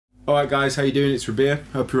Alright guys, how you doing? It's Rabea.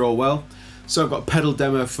 Hope you're all well. So I've got a pedal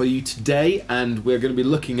demo for you today, and we're going to be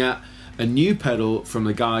looking at a new pedal from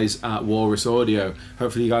the guys at Walrus Audio.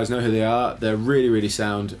 Hopefully you guys know who they are. They're really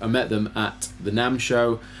sound. I met them at the NAMM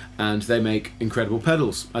show and they make incredible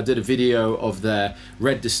pedals. I did a video of their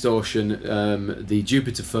Red Distortion, the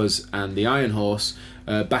Jupiter Fuzz and the Iron Horse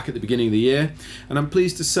back at the beginning of the year, and I'm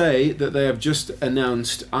pleased to say that they have just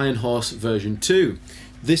announced Iron Horse version 2.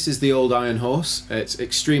 This is the old Iron Horse. It's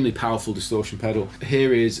extremely powerful distortion pedal.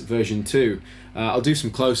 Here is version 2. I'll do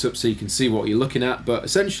some close-ups so you can see what you're looking at, but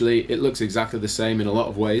essentially it looks exactly the same in a lot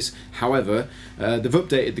of ways. However, they've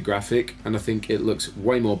updated the graphic and I think it looks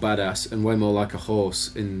way more badass and way more like a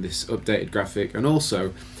horse in this updated graphic, and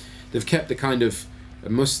also they've kept the kind of a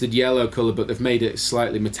mustard yellow colour, but they've made it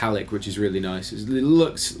slightly metallic, which is really nice. It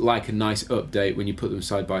looks like a nice update when you put them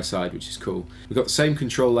side by side, which is cool. We've got the same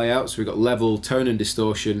control layout, so we've got level, tone and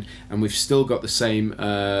distortion, and we've still got the same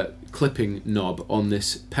clipping knob on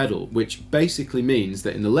this pedal, which basically means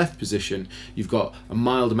that in the left position you've got a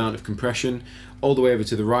mild amount of compression, all the way over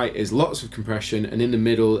to the right is lots of compression, and in the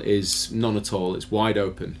middle is none at all. It's wide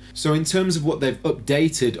open. So in terms of what they've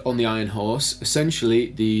updated on the Iron Horse, essentially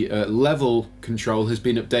the level control has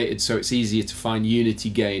been updated so it's easier to find unity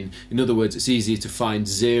gain. In other words, it's easier to find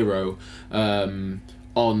zero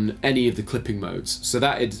on any of the clipping modes. So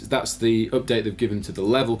that's the update they've given to the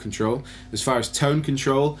level control. As far as tone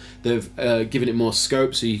control, they've given it more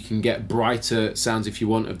scope so you can get brighter sounds if you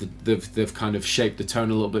want. They've kind of shaped the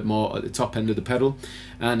tone a little bit more at the top end of the pedal.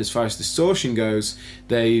 And as far as distortion goes,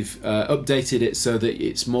 they've updated it so that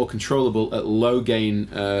it's more controllable at low gain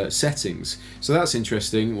settings. So that's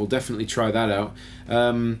interesting. We'll definitely try that out.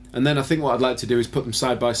 And then I think what I'd like to do is put them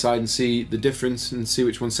side by side and see the difference and see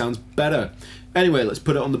which one sounds better. Anyway, let's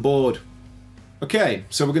put it on the board. Okay,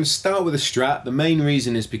 so we're going to start with a Strat. The main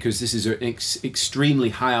reason is because this is an extremely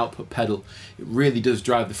high output pedal. It really does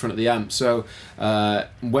drive the front of the amp. So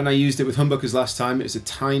when I used it with humbuckers last time, it was a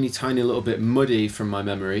tiny little bit muddy from my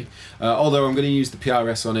memory. Although I'm going to use the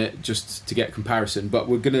PRS on it just to get comparison. But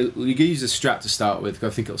we're going to use a Strat to start with,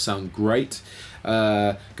 because I think it'll sound great.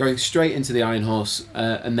 Going straight into the Iron Horse,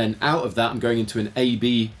 and then out of that I'm going into an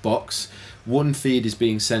AB box. One feed is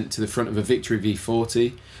being sent to the front of a Victory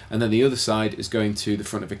V40, and then the other side is going to the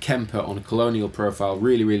front of a Kemper on a Colonial profile,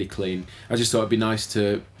 really clean. I just thought it'd be nice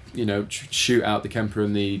to, you know, shoot out the Kemper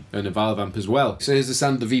and a valve amp as well. So here's the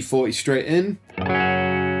sound of the V40 straight in.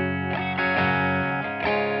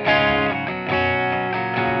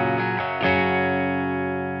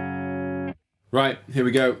 Right, here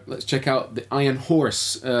we go. Let's check out the Iron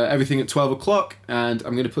Horse. Everything at 12 o'clock, and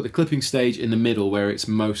I'm going to put the clipping stage in the middle where it's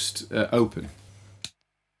most open.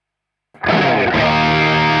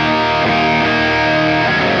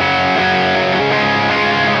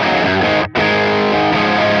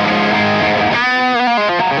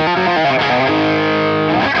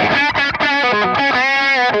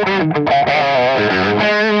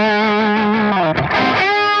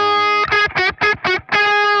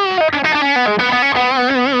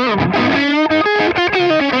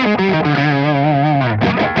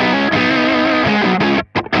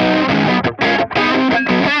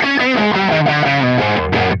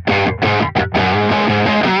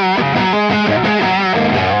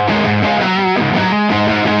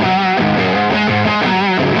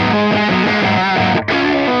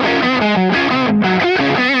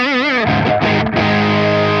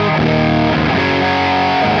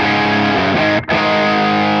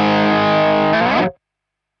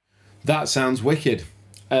 That sounds wicked.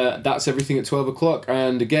 That's everything at 12 o'clock,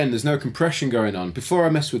 and again, there's no compression going on. Before I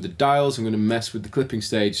mess with the dials, I'm going to mess with the clipping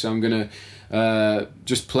stage, so I'm going to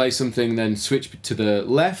just play something, then switch to the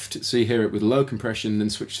left so you hear it with low compression, then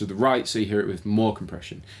switch to the right so you hear it with more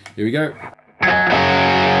compression. Here we go.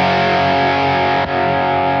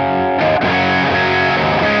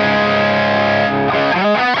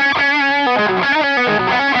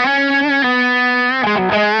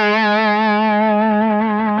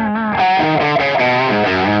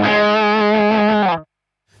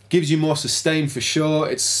 Gives you more sustain for sure.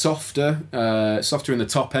 It's softer, softer in the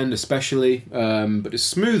top end especially, but it's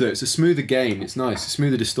smoother. It's a smoother gain. It's nice, a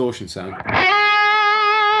smoother distortion sound.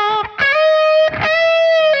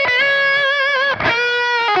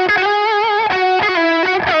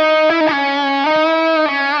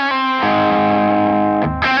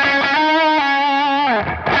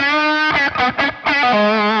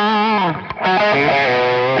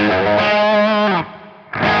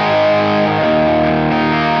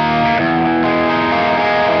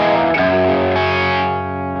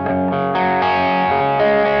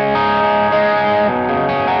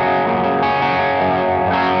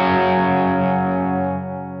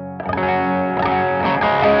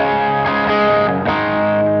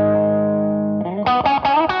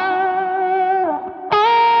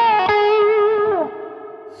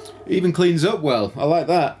 Even cleans up well. I like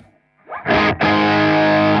that.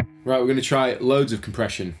 Right, we're going to try loads of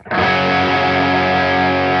compression.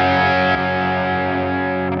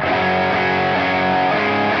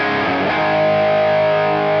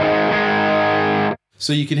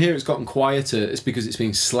 So you can hear it's gotten quieter. It's because it's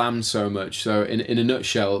being slammed so much. So in a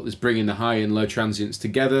nutshell, it's bringing the high and low transients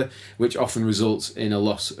together, which often results in a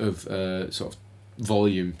loss of sort of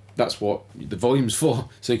volume. That's what the volume's for,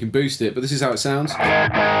 so you can boost it. But this is how it sounds.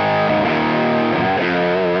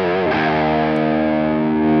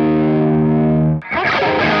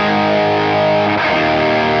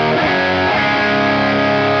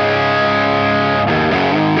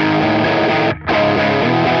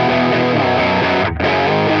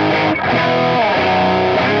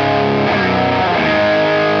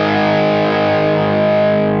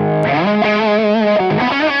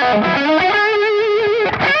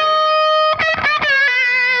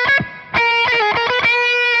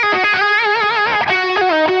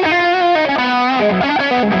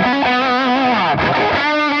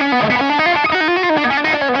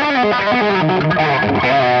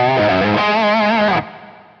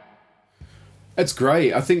 It's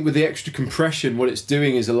great. I think with the extra compression, what it's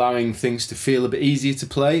doing is allowing things to feel a bit easier to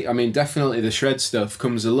play. I mean, definitely the shred stuff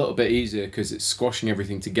comes a little bit easier because it's squashing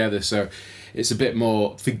everything together, so it's a bit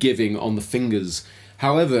more forgiving on the fingers.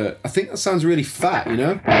 However, I think that sounds really fat, you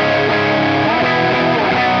know?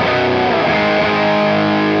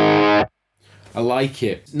 I like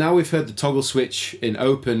it. Now we've heard the toggle switch in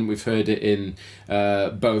open, we've heard it in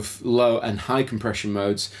both low and high compression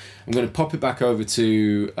modes. I'm going to pop it back over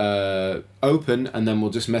to open, and then we'll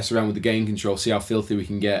just mess around with the gain control, see how filthy we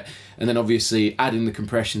can get. And then obviously adding the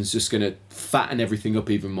compression is just going to fatten everything up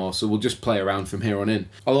even more, so we'll just play around from here on in.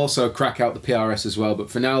 I'll also crack out the PRS as well, but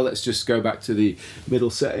for now let's just go back to the middle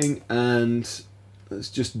setting and let's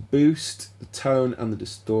just boost the tone and the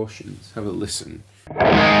distortions. Have a listen.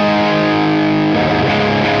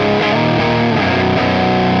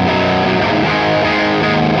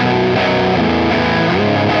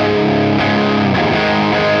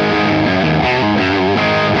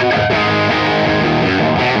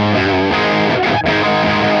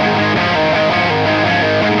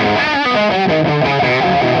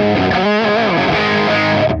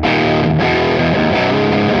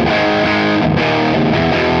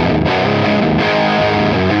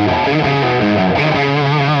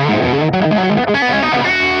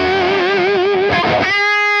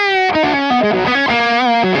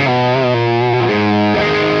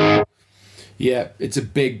 Yeah, it's a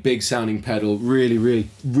big sounding pedal.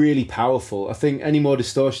 Really powerful. I think any more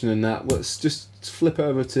distortion than that, let's just flip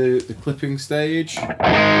over to the clipping stage.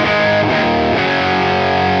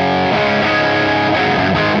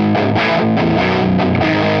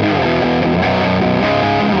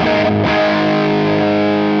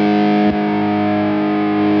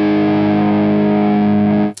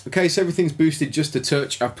 Okay, so everything's boosted just a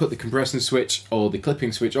touch. I've put the compression switch or the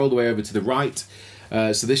clipping switch all the way over to the right.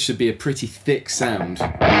 So this should be a pretty thick sound.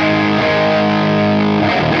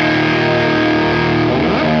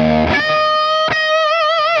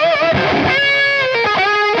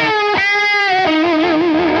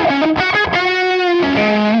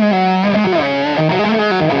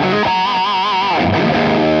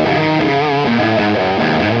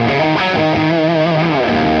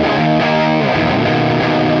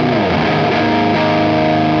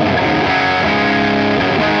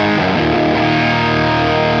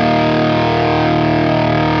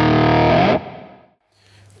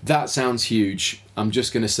 That sounds huge. I'm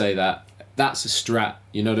just going to say that. That's a Strat,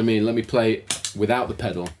 you know what I mean? Let me play it without the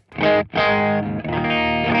pedal.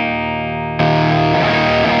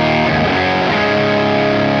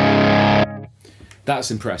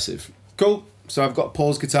 That's impressive. Cool. So I've got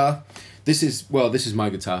Paul's guitar. This is my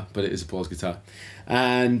guitar, but it is a Paul's guitar.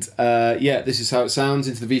 And yeah, this is how it sounds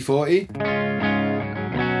into the V40.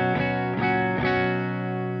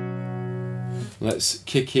 Let's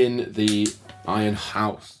kick in the Iron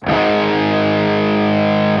Horse.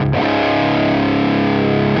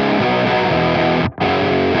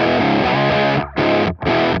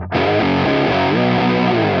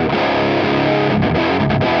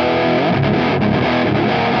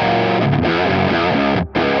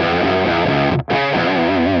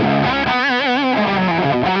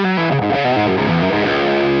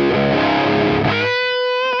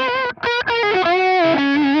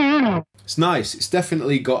 It's nice. It's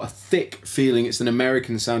definitely got a thick feeling. It's an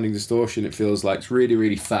American sounding distortion, it feels like. It's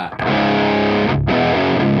really fat.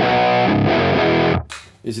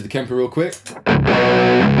 Into the Kemper real quick.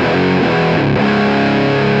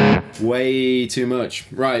 Way too much.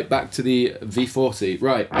 Right, back to the V40.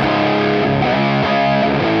 Right.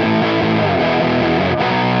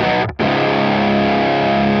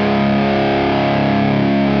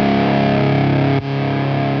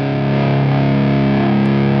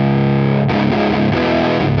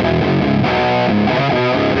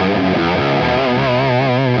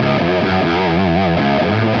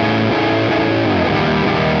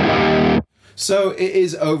 So it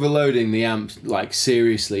is overloading the amp, like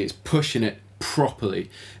seriously, it's pushing it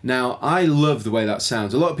properly. Now, I love the way that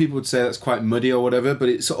sounds. A lot of people would say that's quite muddy or whatever, but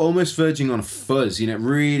it's almost verging on a fuzz, you know, it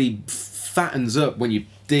really fattens up when you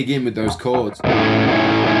dig in with those chords.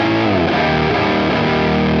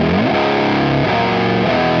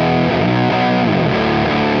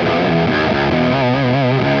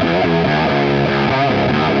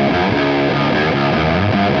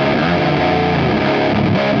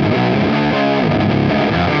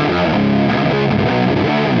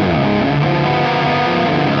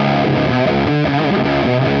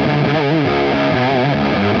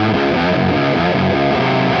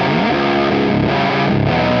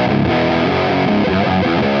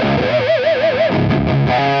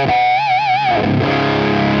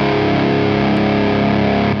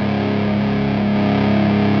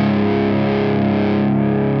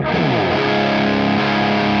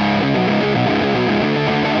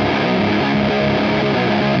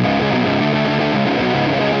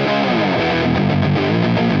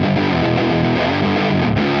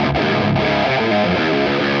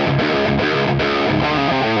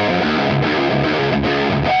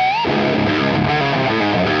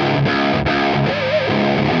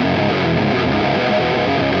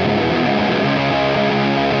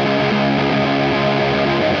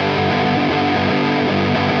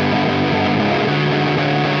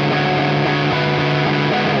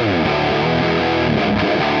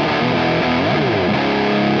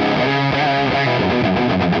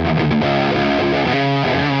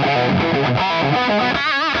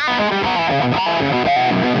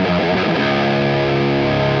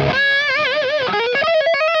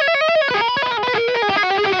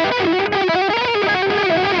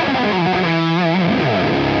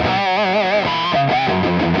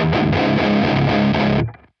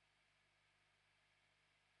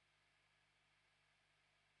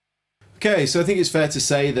 Okay, so I think it's fair to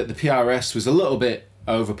say that the PRS was a little bit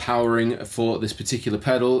overpowering for this particular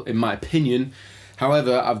pedal, in my opinion.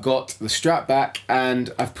 However, I've got the strap back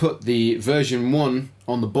and I've put the version 1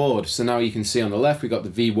 on the board. So now you can see on the left we got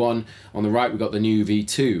the V1, on the right we got the new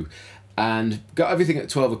V2. And got everything at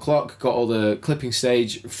 12 o'clock, got all the clipping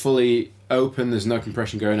stage fully open, there's no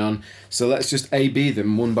compression going on. So let's just A-B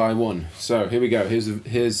them one by one. So here we go, here's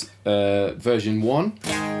version 1.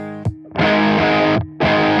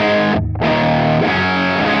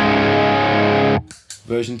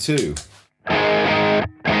 Version 2.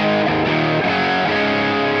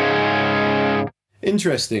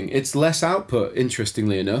 Interesting, it's less output,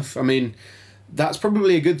 interestingly enough. I mean, that's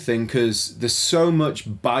probably a good thing because there's so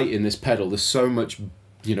much bite in this pedal, there's so much,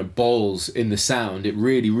 you know, balls in the sound. It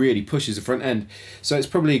really pushes the front end. So it's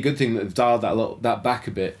probably a good thing that they've dialed that back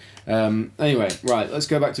a bit. Anyway, right, let's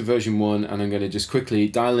go back to version 1 and I'm going to just quickly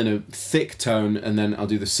dial in a thick tone and then I'll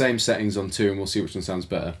do the same settings on 2 and we'll see which one sounds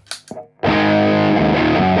better.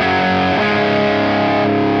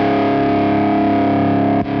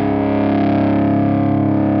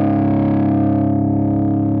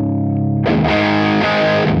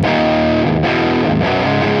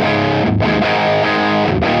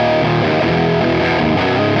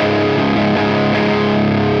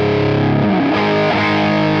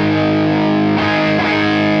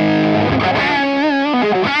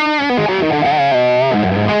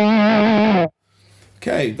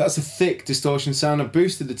 Okay, that's a thick distortion sound. I've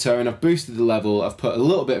boosted the tone, I've boosted the level, I've put a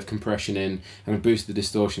little bit of compression in, and I've boosted the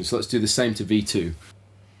distortion. So let's do the same to V2.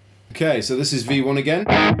 Okay, so this is V1 again.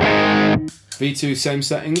 V2, same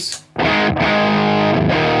settings.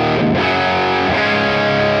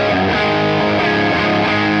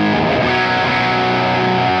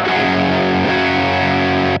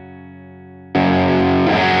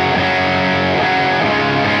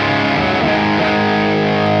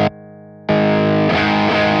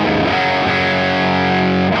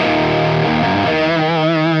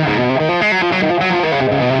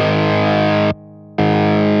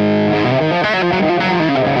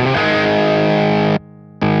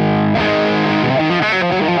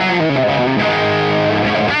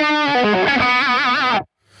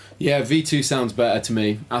 Yeah, V2 sounds better to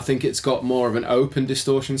me. I think it's got more of an open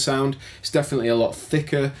distortion sound. It's definitely a lot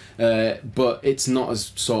thicker, but it's not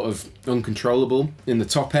as sort of uncontrollable in the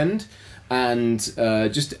top end. And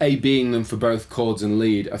just A-Bing them for both chords and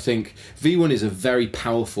lead, I think V1 is a very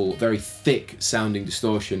powerful, very thick sounding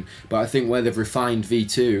distortion, but I think where they've refined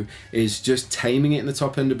V2 is just taming it in the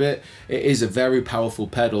top end a bit. It is a very powerful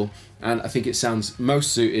pedal, and I think it sounds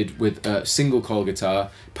most suited with a single coil guitar.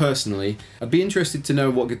 Personally, I'd be interested to know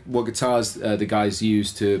what guitars the guys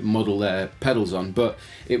use to model their pedals on, but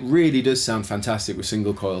it really does sound fantastic with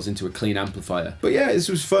single coils into a clean amplifier. But yeah, this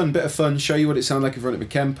was fun, bit of fun, show you what it sounded like if I run it with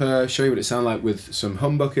Kemper, show you what it it sound like with some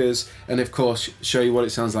humbuckers, and of course show you what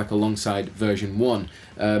it sounds like alongside version 1.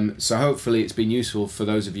 So hopefully it's been useful for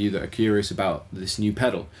those of you that are curious about this new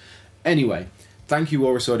pedal. Anyway, thank you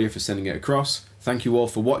Walrus Audio for sending it across. Thank you all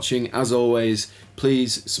for watching. As always,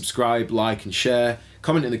 please subscribe, like and share.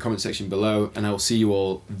 Comment in the comment section below, and I will see you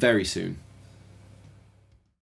all very soon.